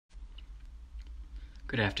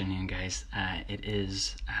Good afternoon, guys. It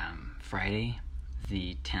is Friday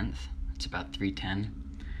the 10th. It's about 3:10,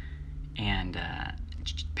 and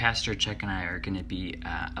Pastor Chuck and I are going to be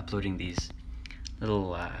uploading these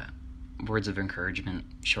little words of encouragement,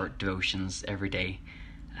 short devotions every day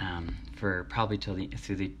for probably to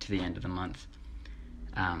the end of the month.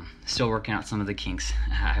 Still working out some of the kinks.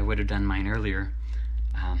 I would have done mine earlier,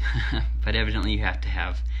 but evidently you have to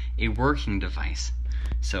have a working device.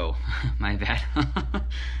 So, my bad.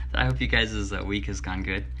 I hope you guys' week has gone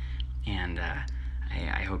good, and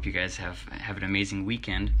I hope you guys have an amazing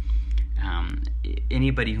weekend.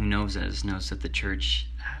 Anybody who knows us knows that the church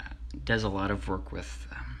does a lot of work with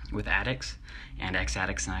addicts and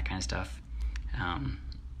ex-addicts and that kind of stuff.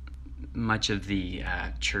 Much of the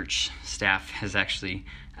church staff has actually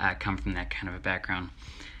come from that kind of a background,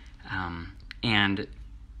 and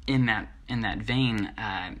in that vein,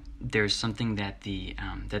 there's something that the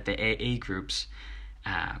AA groups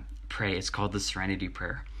pray. It's called the Serenity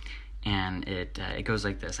prayer, and it goes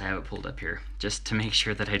like this. I have it pulled up here just to make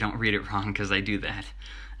sure that I don't read it wrong, because I do that.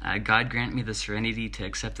 God grant me the serenity to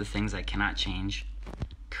accept the things I cannot change,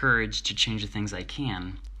 courage to change the things I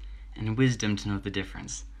can, and wisdom to know the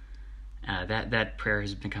difference. That prayer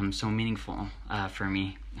has become so meaningful for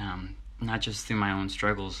me, not just through my own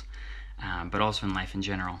struggles, but also in life in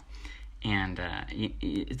general. And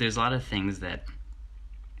there's a lot of things that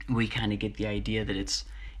we kind of get the idea that it's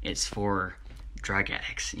for drug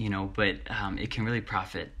addicts, but it can really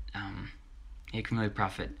profit. It can really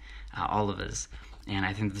profit all of us. And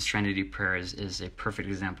I think the Serenity prayer is a perfect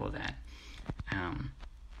example of that.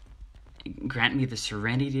 Grant me the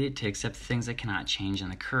serenity to accept the things I cannot change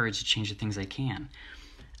and the courage to change the things I can.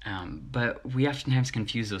 But we oftentimes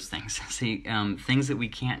confuse those things. See, things that we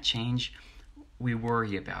can't change, we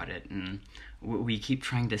worry about it, and we keep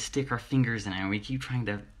trying to stick our fingers in it, and we keep trying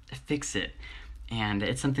to fix it, and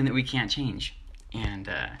it's something that we can't change. And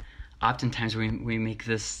oftentimes we make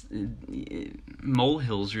this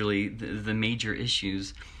molehills really the major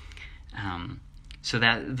issues. So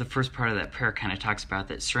that the first part of that prayer kind of talks about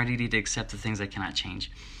that serenity to accept the things I cannot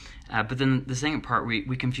change. But then the second part,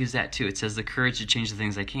 we confuse that too. It says the courage to change the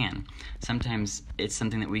things I can. Sometimes it's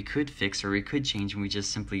something that we could fix or we could change, and we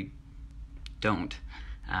just simply don't.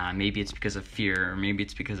 Maybe it's because of fear, or maybe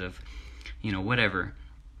it's because of, whatever.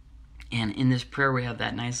 And in this prayer, we have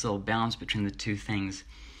that nice little balance between the two things.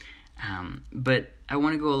 But I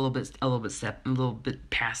want to go a little bit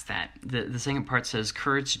past that. The second part says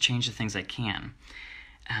courage to change the things I can.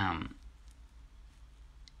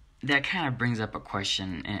 That kind of brings up a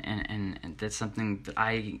question, and that's something that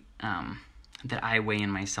I weigh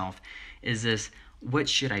in myself. Is this, what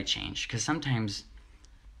should I change? Because sometimes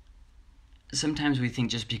we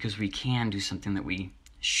think just because we can do something that we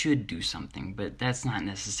should do something, but that's not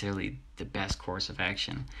necessarily the best course of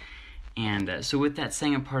action. And so with that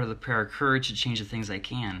second part of the prayer, courage to change the things I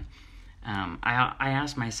can, I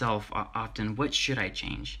ask myself often, what should I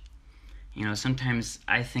change? Sometimes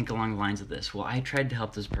I think along the lines of this. Well, I tried to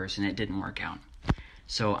help this person, it didn't work out.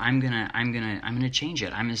 So I'm gonna change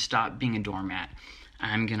it. I'm gonna stop being a doormat.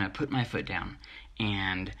 I'm gonna put my foot down,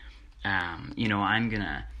 and I'm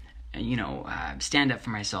gonna stand up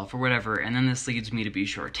for myself or whatever. And then this leads me to be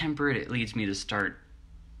short-tempered. It leads me to start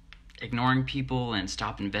ignoring people and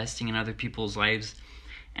stop investing in other people's lives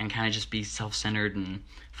and kind of just be self-centered and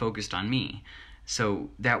focused on me. So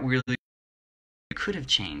that really could have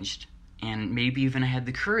changed, and maybe even I had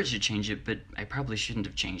the courage to change it, but I probably shouldn't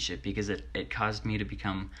have changed it, because it caused me to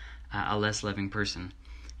become a less loving person.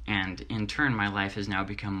 And in turn, my life has now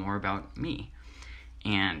become more about me.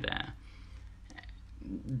 And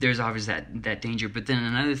there's always that danger. But then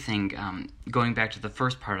another thing, going back to the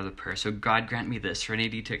first part of the prayer, so God grant me the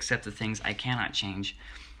serenity to accept the things I cannot change.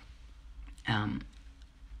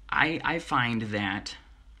 I find that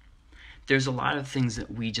there's a lot of things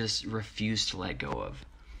that we just refuse to let go of.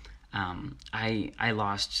 I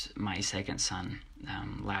lost my second son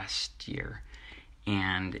last year,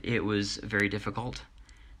 and it was very difficult.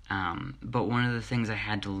 But one of the things I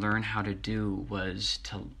had to learn how to do was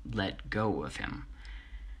to let go of him.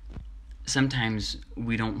 Sometimes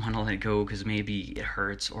we don't want to let go because maybe it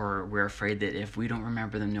hurts, or we're afraid that if we don't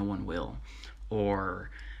remember them, no one will,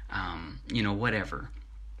 or whatever.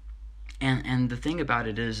 And the thing about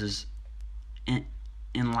it is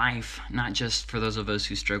in life, not just for those of us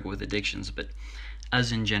who struggle with addictions, but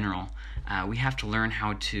us in general, we have to learn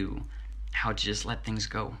how to just let things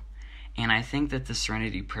go. And I think that the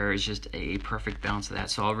Serenity prayer is just a perfect balance of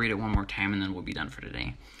that. So I'll read it one more time, and then we'll be done for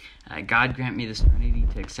today. God grant me the serenity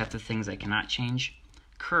to accept the things I cannot change,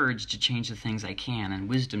 courage to change the things I can, and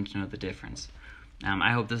wisdom to know the difference.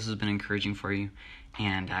 I hope this has been encouraging for you,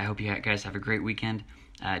 and I hope you guys have a great weekend.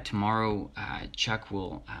 Tomorrow, Chuck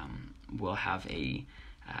will have a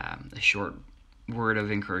short word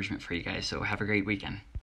of encouragement for you guys. So have a great weekend.